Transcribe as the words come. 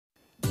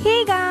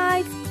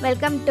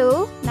Welcome to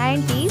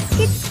 90s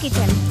kids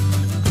kitchen.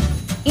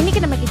 இன்றைக்கி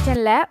நம்ம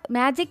கிச்சனில்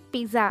மேஜிக்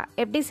பீஸா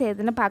எப்படி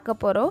செய்யுதுன்னு பார்க்க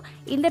போகிறோம்.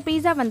 இந்த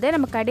பீஸா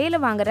நம்ம கடையில்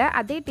வாங்குகிற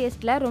அதே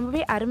டேஸ்ட்டில்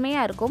ரொம்பவே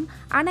அருமையாக இருக்கும்.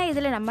 ஆனால்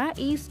இதில் நம்ம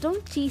ஈஸ்ட்டும்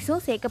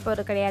சீஸும் சேர்க்க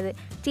போகிறது கிடையாது.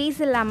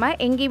 சீஸ் இல்லாமல்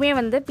எங்கேயுமே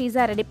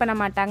பீஸா ரெடி பண்ண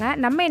மாட்டாங்க.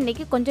 நம்ம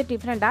இன்றைக்கி கொஞ்சம்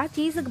டிஃப்ரெண்ட்டாக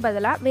சீஸுக்கு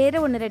பதிலாக வேறு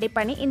ஒன்று ரெடி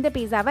பண்ணி இந்த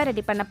பீஸாவை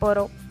ரெடி பண்ண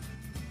போகிறோம்.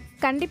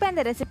 கண்டிப்பாக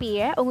இந்த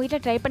ரெசிபியை உங்கள்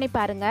வீட்டில் ட்ரை பண்ணி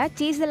பாருங்கள்.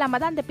 சீஸ்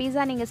இல்லாமல் தான் அந்த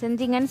பீஸா நீங்கள்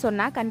செஞ்சீங்கன்னு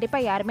சொன்னால்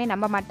கண்டிப்பாக யாருமே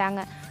நம்ப மாட்டாங்க.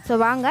 ஸோ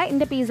வாங்க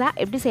இந்த பீஸா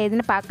எப்படி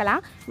செய்யுதுன்னு பார்க்கலாம்.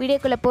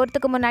 வீடியோக்குள்ளே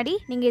போகிறதுக்கு முன்னாடி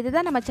நீங்கள்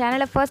இதுதான் நம்ம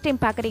சேனலை ஃபர்ஸ்ட்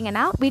டைம்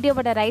பார்க்குறீங்கன்னா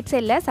வீடியோவோட ரைட்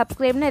சைடில்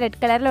சப்ஸ்கிரைப்னு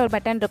ரெட் கலரில் ஒரு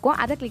பட்டன் இருக்கும்,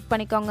 அதை கிளிக்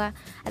பண்ணிக்கோங்க.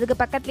 அதுக்கு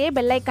பக்கத்துலேயே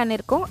பெல் ஐக்கான்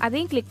இருக்கும்,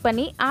 அதையும் கிளிக்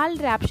பண்ணி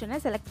ஆல்ற ஆப்ஷனை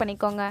செலக்ட்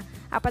பண்ணிக்கோங்க.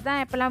 அப்போ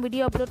தான் எப்போல்லாம்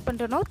வீடியோ அப்லோட்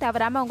பண்ணுறனோ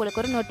தவறாமல்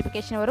உங்களுக்கு ஒரு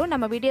நோட்டிஃபிகேஷன் வரும்.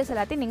 நம்ம வீடியோஸ்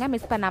எல்லாத்தையும் நீங்கள்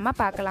மிஸ்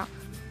பண்ணாமல் பார்க்கலாம்.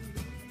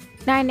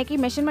 நான் இன்றைக்கி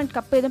மெஷர்மெண்ட்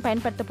கப்பு எதுவும்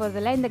பயன்படுத்த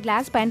போகிறதில்ல. இந்த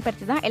கிளாஸ்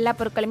பயன்படுத்தி தான் எல்லா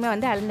பொருட்களுமே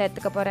அளந்து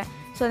எடுத்துக்க போகிறேன்.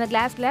 ஸோ அந்த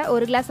கிளாஸில்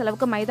ஒரு கிளாஸ்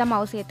அளவுக்கு மைதா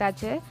மாவு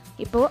சேர்த்தாச்சு.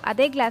 இப்போது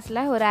அதே கிளாஸில்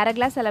ஒரு அரை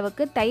கிளாஸ்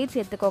அளவுக்கு தயிர்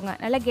சேர்த்துக்கோங்க.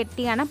 நல்லா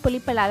கெட்டியான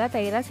புளிப்பில்லாத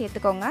தயிராக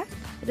சேர்த்துக்கோங்க.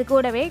 இது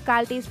கூடவே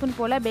 1/4 டீஸ்பூன்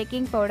போல்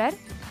baking powder,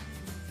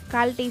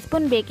 1/4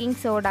 teaspoon baking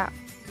soda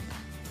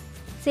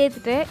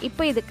சேர்த்துட்டு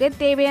இப்போ இதுக்கு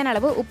தேவையான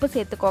அளவு உப்பு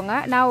சேர்த்துக்கோங்க.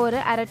 நான்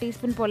ஒரு அரை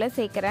டீஸ்பூன் போல்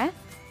சேர்க்குறேன்.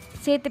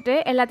 சேர்த்துட்டு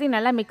எல்லாத்தையும்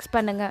நல்லா மிக்ஸ்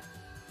பண்ணுங்கள்.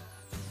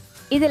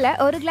 இதில்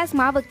ஒரு கிளாஸ்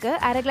மாவுக்கு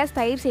அரை கிளாஸ்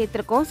தயிர்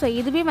சேர்த்துருக்கோம். ஸோ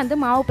இதுவே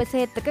மாவு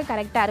பிசையறதுக்கு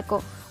கரெக்டாக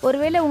இருக்கும்.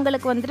 ஒருவேளை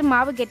உங்களுக்கு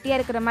மாவு கெட்டியாக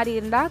இருக்கிற மாதிரி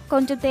இருந்தால்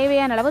கொஞ்சம்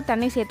தேவையான அளவு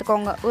தண்ணி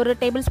சேர்த்துக்கோங்க. 1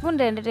 டேபிள்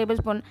ஸ்பூன் 2 டேபிள்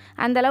ஸ்பூன்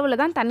அந்த அளவில்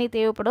தான் தண்ணி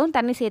தேவைப்படும்.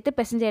 தண்ணி சேர்த்து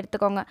பிசைஞ்சு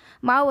எடுத்துக்கோங்க.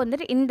 மாவு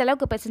இந்த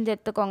அளவுக்கு பிசைஞ்சு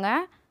எடுத்துக்கோங்க.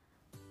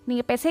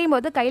 நீங்கள் பிசையும்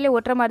போது கையில்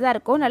ஒட்டுற மாதிரி தான்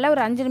இருக்கும். நல்லா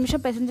ஒரு 5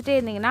 நிமிஷம் பிசைஞ்சிட்டே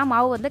இருந்தீங்கன்னா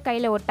மாவு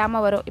கையில்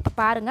ஒட்டாமல் வரும். இப்போ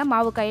பாருங்கள்,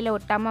 மாவு கையில்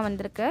ஒட்டாமல்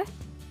வந்திருக்கு.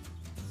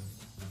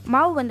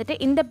 மாவு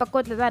இந்த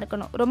பக்குவத்தில் தான்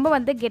இருக்கணும். ரொம்ப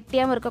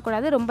கெட்டியாகவும்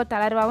இருக்கக்கூடாது, ரொம்ப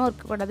தளர்வாகவும்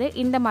இருக்கக்கூடாது.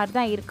 இந்த மாதிரி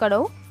தான்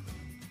இருக்கணும்.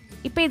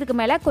 இப்போ இதுக்கு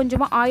மேலே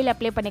கொஞ்சமாக ஆயில்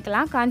அப்ளை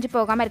பண்ணிக்கலாம், காஞ்சி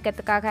போகாமல்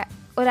இருக்கிறதுக்காக.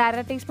 ஒரு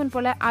அரை டீஸ்பூன்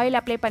போல் ஆயில்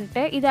அப்ளை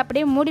பண்ணிட்டு இதை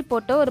அப்படியே மூடி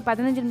போட்டு ஒரு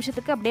 15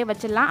 நிமிஷத்துக்கு அப்படியே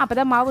வச்சிடலாம். அப்போ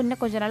தான் மாவு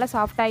இன்னும் கொஞ்சம் நல்லா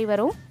சாஃப்டாகி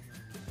வரும்.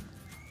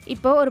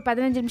 இப்போது ஒரு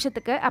 15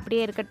 நிமிஷத்துக்கு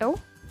அப்படியே இருக்கட்டும்.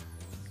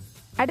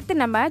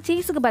 அடுத்து நம்ம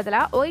சீஸுக்கு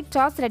பதிலாக ஒயிட்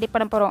சாஸ் ரெடி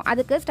பண்ண போகிறோம்.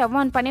 அதுக்கு ஸ்டவ்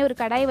ஆன் பண்ணி ஒரு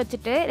கடாயை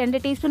வச்சுட்டு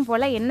 2 டீஸ்பூன்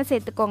போல் எண்ணெய்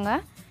சேர்த்துக்கோங்க.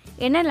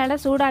 எண்ணெய் நல்லா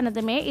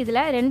சூடானதுமே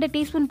இதில் 2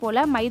 டீஸ்பூன் போல்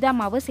மைதா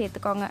மாவு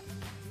சேர்த்துக்கோங்க.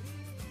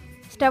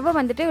 ஸ்டவ்வை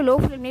லோ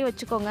ஃப்ளேம்லேயே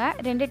வச்சுக்கோங்க.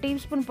 2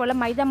 டீஸ்பூன் போல்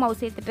மைதா மாவு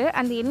சேர்த்துட்டு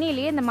அந்த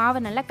எண்ணெயிலேயே இந்த மாவை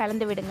நல்லா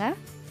கலந்து விடுங்க.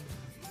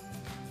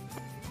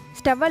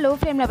 ஸ்டவ்வை லோ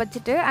ஃப்ளேமில்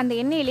வச்சுட்டு அந்த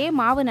எண்ணெயிலேயே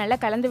மாவு நல்லா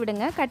கலந்து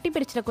விடுங்க. கட்டி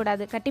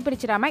பிடிச்சிடக்கூடாது. கட்டி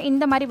பிடிச்சிடாமல்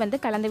இந்த மாதிரி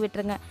கலந்து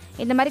விட்டுருங்க.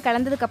 இந்த மாதிரி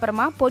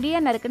கலந்ததுக்கப்புறமா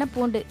பொடியாக நறுக்கின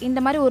பூண்டு,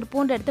 இந்த மாதிரி ஒரு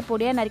பூண்டு எடுத்து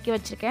பொடியாக நறுக்கி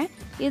வச்சுருக்கேன்.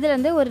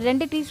 இதில் ஒரு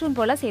 2 டீஸ்பூன்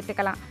போல்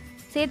சேர்த்துக்கலாம்.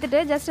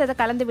 சேர்த்துட்டு ஜஸ்ட் அதை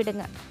கலந்து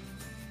விடுங்க.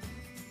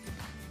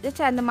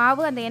 ஜஸ்ட் அந்த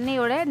மாவு அந்த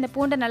எண்ணெயோட இந்த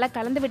பூண்டை நல்லா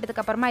கலந்து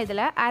விட்டதுக்கப்புறமா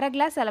இதில் அரை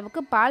கிளாஸ்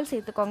அளவுக்கு பால்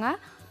சேர்த்துக்கோங்க.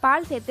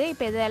 பால் சேர்த்து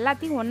இப்போ இது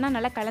எல்லாத்தையும் ஒன்றா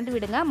நல்லா கலந்து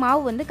விடுங்க.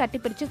 மாவு கட்டி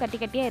பிடிச்சி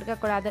கட்டியாக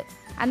இருக்கக்கூடாது.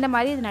 அந்த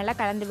மாதிரி இது நல்லா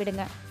கலந்து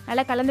விடுங்க.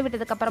 நல்லா கலந்து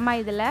விட்டதுக்கப்புறமா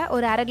இதில்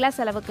ஒரு அரை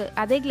கிளாஸ் அளவுக்கு,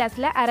 அதே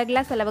கிளாஸில் அரை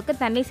கிளாஸ் அளவுக்கு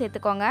தண்ணி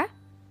சேர்த்துக்கோங்க.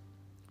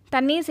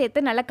 தண்ணியும்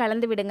சேர்த்து நல்லா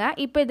கலந்து விடுங்க.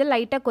 இப்போ இது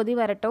லைட்டாக கொதி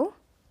வரட்டும்.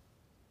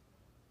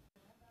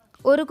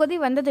 ஒரு கொதி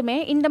வந்ததுமே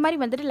இந்த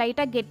மாதிரி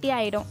லைட்டாக கெட்டி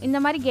ஆகிடும். இந்த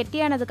மாதிரி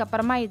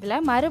கெட்டியானதுக்கப்புறமா இதில்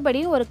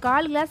மறுபடியும் ஒரு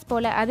 1/4 கிளாஸ்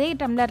போல், அதே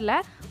டம்ளரில்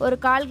ஒரு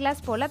 1/4 கிளாஸ்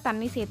போல்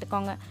தண்ணி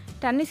சேர்த்துக்கோங்க.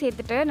 தண்ணி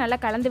சேர்த்துட்டு நல்லா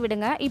கலந்து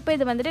விடுங்க. இப்போ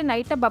இது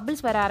லைட்டாக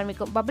பபிள்ஸ் வர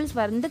ஆரம்பிக்கும். பபிள்ஸ்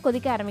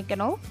கொதிக்க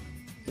ஆரம்பிக்கணும்.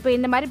 இப்போ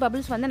இந்த மாதிரி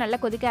பபிள்ஸ் நல்லா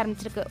கொதிக்க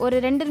ஆரம்பிச்சிருக்கு.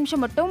 ஒரு 2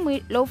 நிமிஷம் மட்டும்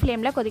லோ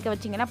ஃப்ளேமில் கொதிக்க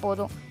வச்சிங்கன்னா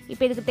போதும்.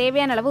 இப்போ இதுக்கு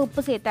தேவையான அளவு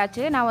உப்பு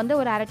சேர்த்தாச்சு. நான்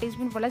ஒரு அரை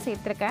டீஸ்பூன் போல்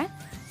சேர்த்துருக்கேன்.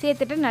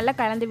 சேர்த்துட்டு நல்லா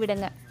கலந்து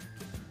விடுங்க.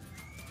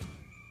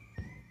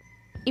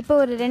 இப்போ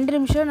ஒரு 2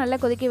 நிமிஷம் நல்லா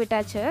கொதிக்க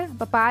விட்டாச்சு.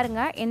 இப்போ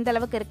பாருங்கள் எந்த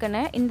அளவுக்கு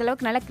இருக்குன்னு. இந்த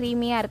அளவுக்கு நல்லா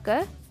க்ரீமியாக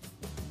இருக்குது.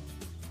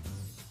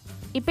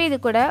 இப்போ இது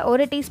கூட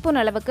 1 டீஸ்பூன்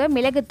அளவுக்கு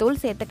மிளகுத்தூள்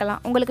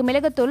சேர்த்துக்கலாம். உங்களுக்கு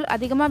மிளகுத்தூள்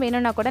அதிகமாக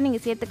வேணும்னா கூட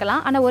நீங்கள்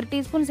சேர்த்துக்கலாம். ஆனால் 1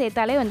 டீஸ்பூன்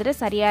சேர்த்தாலே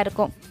சரியாக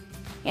இருக்கும்.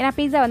 ஏன்னா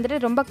பீஸா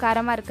ரொம்ப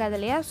காரமாக இருக்காது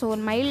இல்லையா. ஸோ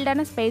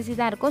மைல்டான ஸ்பைசி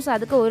தான் இருக்கும். ஸோ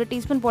அதுக்கு 1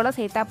 டீஸ்பூன் போல்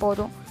சேர்த்தா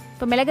போதும்.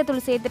 இப்போ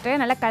மிளகுத்தூள் சேர்த்துட்டு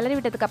நல்லா கலரி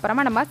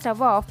விட்டதுக்கப்புறமா நம்ம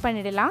ஸ்டவ்வை ஆஃப்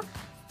பண்ணிடலாம்.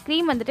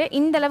 க்ரீம்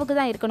இந்த அளவுக்கு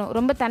தான் இருக்கணும்.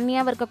 ரொம்ப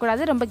தண்ணியாகவும்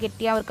இருக்கக்கூடாது, ரொம்ப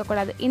கெட்டியாகவும்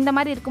இருக்கக்கூடாது. இந்த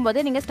மாதிரி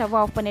இருக்கும்போது நீங்கள் ஸ்டவ்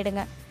ஆஃப்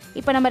பண்ணிவிடுங்க.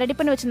 இப்போ நம்ம ரெடி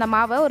பண்ணி வச்சிருந்த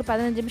மாவை ஒரு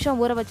 15 நிமிஷம்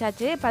ஊற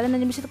வச்சாச்சு.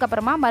 15 நிமிஷத்துக்கு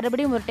அப்புறமா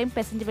மறுபடியும் ஒரு டைம்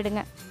பிசைஞ்சு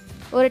விடுங்க.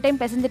 ஒரு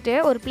டைம் பிசைஞ்சிட்டு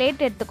ஒரு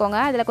பிளேட் எடுத்துக்கோங்க.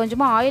 அதில்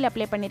கொஞ்சமாக ஆயில்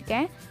அப்ளை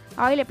பண்ணியிருக்கேன்.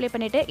 ஆயில் அப்ளை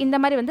பண்ணிவிட்டு இந்த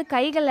மாதிரி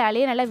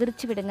கைகளாலேயே நல்லா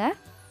விரித்து விடுங்க.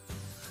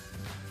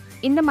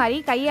 இந்த மாதிரி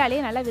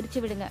கையாலேயே நல்லா விரித்து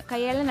விடுங்க.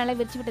 கையால் நல்லா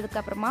விரித்து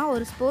விட்டதுக்கப்புறமா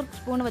ஒரு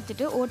ஸ்பூன்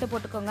வச்சுட்டு ஓட்டை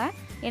போட்டுக்கோங்க.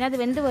 ஏன்னா அது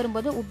வெந்து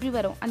வரும்போது உப்பி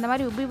வரும். அந்த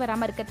மாதிரி உப்பி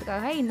வராமல்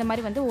இருக்கிறதுக்காக இந்த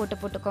மாதிரி ஓட்டை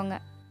போட்டுக்கோங்க.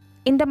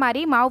 இந்த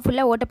மாதிரி மாவு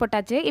ஃபுல்லாக ஓட்டை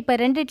போட்டாச்சு. இப்போ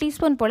 2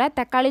 டீஸ்பூன் போல்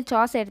தக்காளி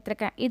சாஸ்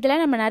எடுத்துருக்கேன்.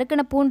 இதில் நம்ம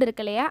நறுக்கின பூண்டு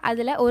இருக்கு இல்லையா,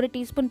 அதில் 1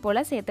 டீஸ்பூன்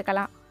போல்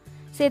சேர்த்துக்கலாம்.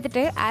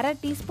 சேர்த்துட்டு அரை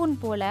டீஸ்பூன்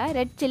போல்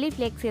ரெட் சில்லி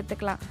ஃப்ளேக்ஸ்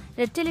சேர்த்துக்கலாம்.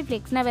 ரெட் சில்லி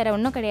ஃப்ளேக்ஸ்னால் வேறு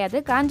ஒன்றும் கிடையாது,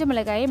 காஞ்ச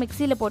மிளகாயை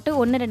மிக்சியில் போட்டு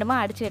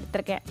 1-2 அடித்து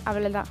எடுத்துருக்கேன்.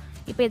 அவ்வளோதான்.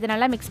 இப்போ இதை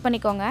நல்லா மிக்ஸ்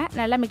பண்ணிக்கோங்க.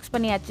 நல்லா மிக்ஸ்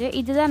பண்ணியாச்சு.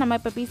 இதுதான் நம்ம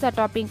இப்போ பீஸா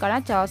டாப்பிங்கான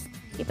சாஸ்.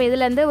 இப்போ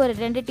இதுலேருந்து ஒரு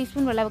 2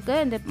 டீஸ்பூன் அளவுக்கு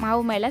இந்த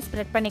மாவு மேலே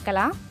ஸ்ப்ரெட்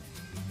பண்ணிக்கலாம்.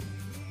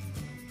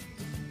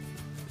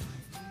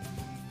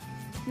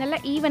 நல்லா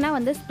ஈவனாக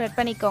வந்து ஸ்ப்ரெட்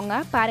பண்ணிக்கோங்க.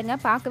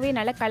 பாருங்கள், பார்க்கவே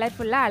நல்லா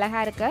கலர்ஃபுல்லாக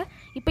அழகாக இருக்குது.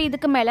 இப்போ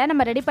இதுக்கு மேலே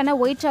நம்ம ரெடி பண்ண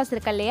ஒயிட் சாஸ்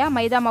இருக்கு இல்லையா,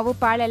 மைதா மாவு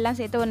பால் எல்லாம்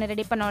சேர்த்து ஒன்று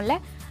ரெடி பண்ணோம்ல,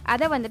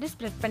 அதை வந்துட்டு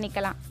ஸ்ப்ரெட்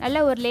பண்ணிக்கலாம்.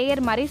 நல்லா ஒரு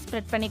லேயர் மாதிரி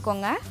ஸ்ப்ரெட்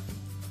பண்ணிக்கோங்க.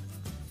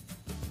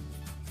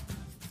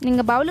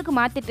 நீங்கள் பவுலுக்கு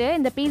மாற்றிட்டு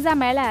இந்த பீஸா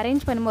மேலே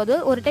அரேஞ்ச் பண்ணும்போது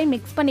ஒரு டைம்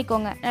மிக்ஸ்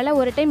பண்ணிக்கோங்க. நல்லா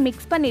ஒரு டைம்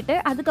மிக்ஸ் பண்ணிவிட்டு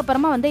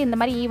அதுக்கப்புறமா வந்து இந்த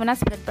மாதிரி ஈவனாக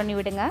ஸ்ப்ரெட் பண்ணி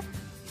விடுங்க.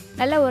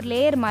 நல்லா ஒரு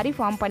லேயர் மாதிரி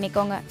ஃபார்ம்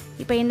பண்ணிக்கோங்க.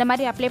 இப்போ இந்த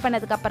மாதிரி அப்ளை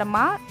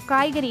பண்ணதுக்கப்புறமா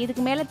காய்கறி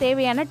இதுக்கு மேலே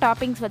தேவையான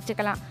டாப்பிங்ஸ்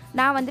வச்சுக்கலாம்.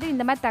 நான் வந்துட்டு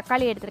இந்த மாதிரி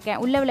தக்காளி எடுத்திருக்கேன்,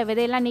 உள்ள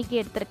விதையெல்லாம் நீக்கி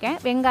எடுத்திருக்கேன்,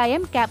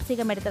 வெங்காயம்,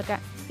 கேப்சிகம்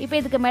எடுத்திருக்கேன். இப்போ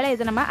இதுக்கு மேலே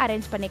இதை நம்ம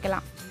அரேஞ்ச்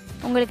பண்ணிக்கலாம்.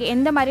 உங்களுக்கு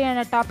எந்த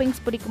மாதிரியான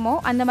டாப்பிங்ஸ் பிடிக்குமோ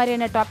அந்த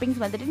மாதிரியான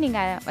டாப்பிங்ஸ் வந்துட்டு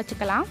நீங்கள்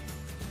வச்சுக்கலாம்.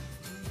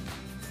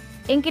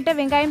 என்கிட்ட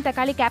வெங்காயம்,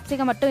 தக்காளி,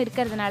 கேப்சிகம் மட்டும்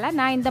இருக்கிறதுனால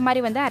நான் இந்த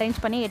மாதிரி வந்து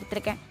அரேஞ்ச் பண்ணி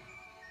எடுத்திருக்கேன்.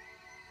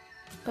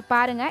 இப்போ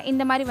பாருங்கள்,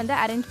 இந்த மாதிரி வந்து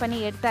அரேஞ்ச் பண்ணி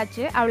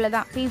எடுத்தாச்சு.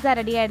 அவ்வளோதான், பீஸா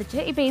ரெடி ஆகிடுச்சு.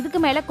 இப்போ இதுக்கு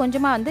மேலே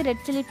கொஞ்சமாக வந்து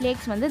ரெட் சில்லி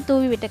ஃப்ளேக்ஸ் வந்து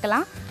தூவி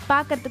விட்டுக்கலாம்.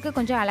 பார்க்குறதுக்கு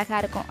கொஞ்சம்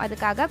அழகாக இருக்கும்.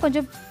 அதுக்காக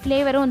கொஞ்சம்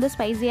ஃப்ளேவரும் வந்து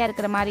ஸ்பைஸியாக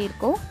இருக்கிற மாதிரி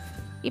இருக்கும்.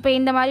 இப்போ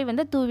இந்த மாதிரி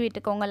வந்து தூவி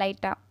விட்டுக்கோங்க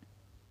லைட்டாக.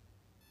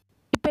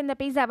 இப்போ இந்த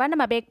பீஸாவை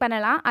நம்ம பேக்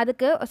பண்ணலாம்.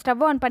 அதுக்கு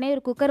ஸ்டவ் ஆன் பண்ணி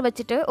ஒரு குக்கர்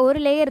வச்சுட்டு ஒரு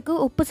லேயருக்கு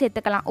உப்பு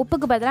சேர்த்துக்கலாம்.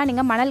 உப்புக்கு பதிலாக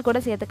நீங்கள் மணல் கூட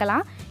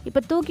சேர்த்துக்கலாம். இப்போ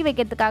தூக்கி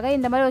வைக்கிறதுக்காக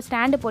இந்த மாதிரி ஒரு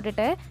ஸ்டாண்டு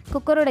போட்டுட்டு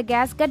குக்கரோட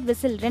கேஸ்கட்,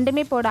 விசில்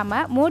ரெண்டுமே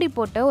போடாமல் மூடி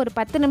போட்டு ஒரு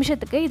 10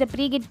 நிமிஷத்துக்கு இதை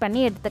ப்ரீஹீட்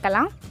பண்ணி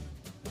எடுத்துக்கலாம்.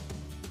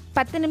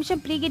 10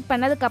 நிமிஷம் ப்ரீஹீட்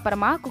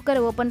பண்ணதுக்கப்புறமா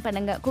குக்கரை ஓப்பன்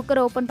பண்ணுங்கள்.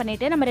 குக்கரை ஓப்பன்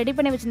பண்ணிவிட்டு நம்ம ரெடி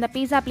பண்ணி வச்சிருந்த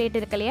பீஸா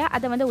பிளேட் இருக்கு இல்லையா,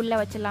 அதை வந்து உள்ளே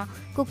வச்சிடலாம்.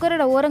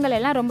 குக்கரோட ஓரங்கள்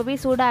எல்லாம் ரொம்பவே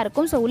சூடாக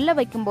இருக்கும். ஸோ உள்ளே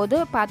வைக்கும்போது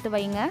பார்த்து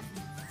வைங்க.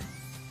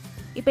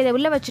 இப்போ இதை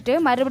உள்ளே வச்சுட்டு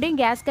மறுபடியும்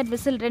கேஸ்கட்,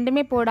 விசில்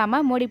ரெண்டுமே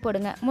போடாமல் மூடி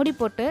போடுங்க. மூடி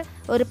போட்டு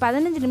ஒரு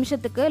 15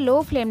 நிமிஷத்துக்கு லோ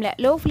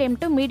ஃப்ளேம்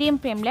டு மீடியம்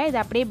ஃப்ளேமில் இதை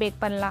அப்படியே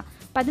பேக் பண்ணலாம்.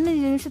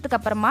 15 நிமிஷத்துக்கு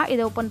அப்புறமா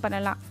இதை ஓப்பன்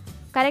பண்ணலாம்.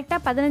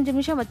 கரெக்டாக 15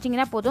 நிமிஷம்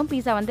வச்சிங்கன்னா போதும்,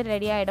 பீஸா வந்து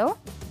ரெடி ஆகிடும்.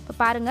 இப்போ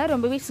பாருங்கள்,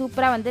 ரொம்பவே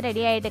சூப்பராக வந்து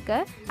ரெடி ஆகிடுக்கு.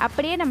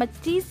 அப்படியே நம்ம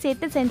சீஸ்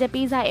சேர்த்து செஞ்ச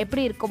பீஸா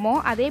எப்படி இருக்குமோ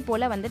அதே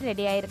போல் வந்து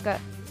ரெடி ஆகிருக்கு.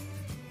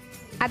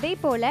 அதே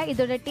போல்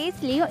இதோட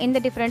டேஸ்ட்லேயும் எந்த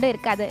டிஃப்ரெண்ட்டும்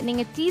இருக்காது.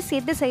 நீங்கள் சீஸ்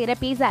சேர்த்து செய்கிற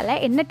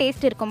பீஸாவில் என்ன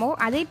டேஸ்ட் இருக்குமோ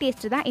அதே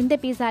டேஸ்ட்டு தான் இந்த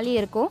பீஸாலேயும்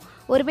இருக்கும்.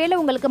 ஒருவேளை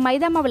உங்களுக்கு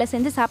மைதா மாவில்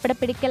செஞ்சு சாப்பிட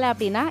பிடிக்கல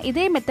அப்படின்னா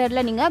இதே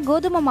மெத்தடில் நீங்கள்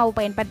கோதுமை மாவு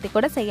பயன்படுத்தி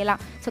கூட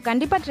செய்யலாம். ஸோ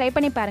கண்டிப்பாக ட்ரை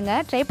பண்ணி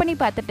பாருங்கள். ட்ரை பண்ணி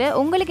பார்த்துட்டு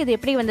உங்களுக்கு இது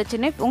எப்படி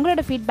வந்துச்சுன்னு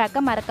உங்களோட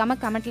ஃபீட்பேக்கை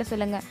மறக்காமல் கமெண்ட்டில்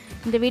சொல்லுங்கள்.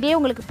 இந்த வீடியோ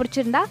உங்களுக்கு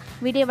பிடிச்சிருந்தா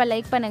வீடியோவை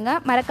லைக்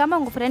பண்ணுங்கள். மறக்காமல்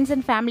உங்கள் ஃப்ரெண்ட்ஸ்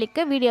அண்ட்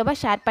ஃபேமிலிக்கு வீடியோவை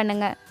ஷேர்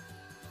பண்ணுங்கள்.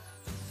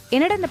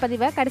 என்னோட இந்த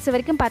பதிவை கடைசி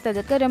வரைக்கும்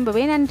பார்த்ததுக்கு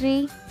ரொம்பவே நன்றி.